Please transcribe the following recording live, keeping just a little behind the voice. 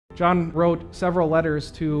John wrote several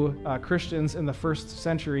letters to Christians in the first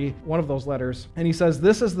century, one of those letters, and he says,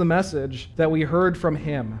 "This is the message that we heard from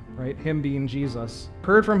him," right? Him being Jesus.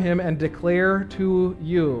 "Heard from him and declare to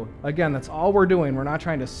you." Again, that's all we're doing. We're not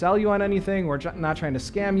trying to sell you on anything. We're not trying to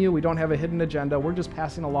scam you. We don't have a hidden agenda. We're just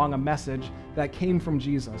passing along a message that came from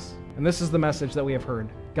Jesus. And this is the message that we have heard.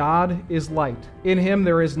 God is light. In him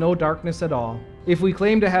there is no darkness at all. If we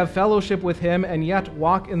claim to have fellowship with him and yet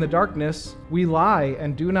walk in the darkness, we lie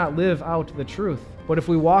and do not live out the truth. But if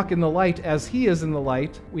we walk in the light as he is in the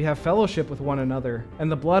light, we have fellowship with one another,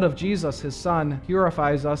 and the blood of Jesus, his Son,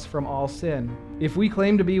 purifies us from all sin. If we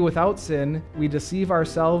claim to be without sin, we deceive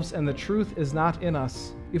ourselves and the truth is not in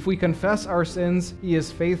us. If we confess our sins, he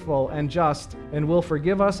is faithful and just and will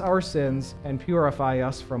forgive us our sins and purify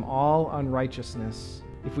us from all unrighteousness.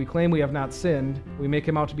 If we claim we have not sinned, we make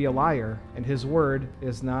him out to be a liar, and his word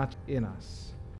is not in us.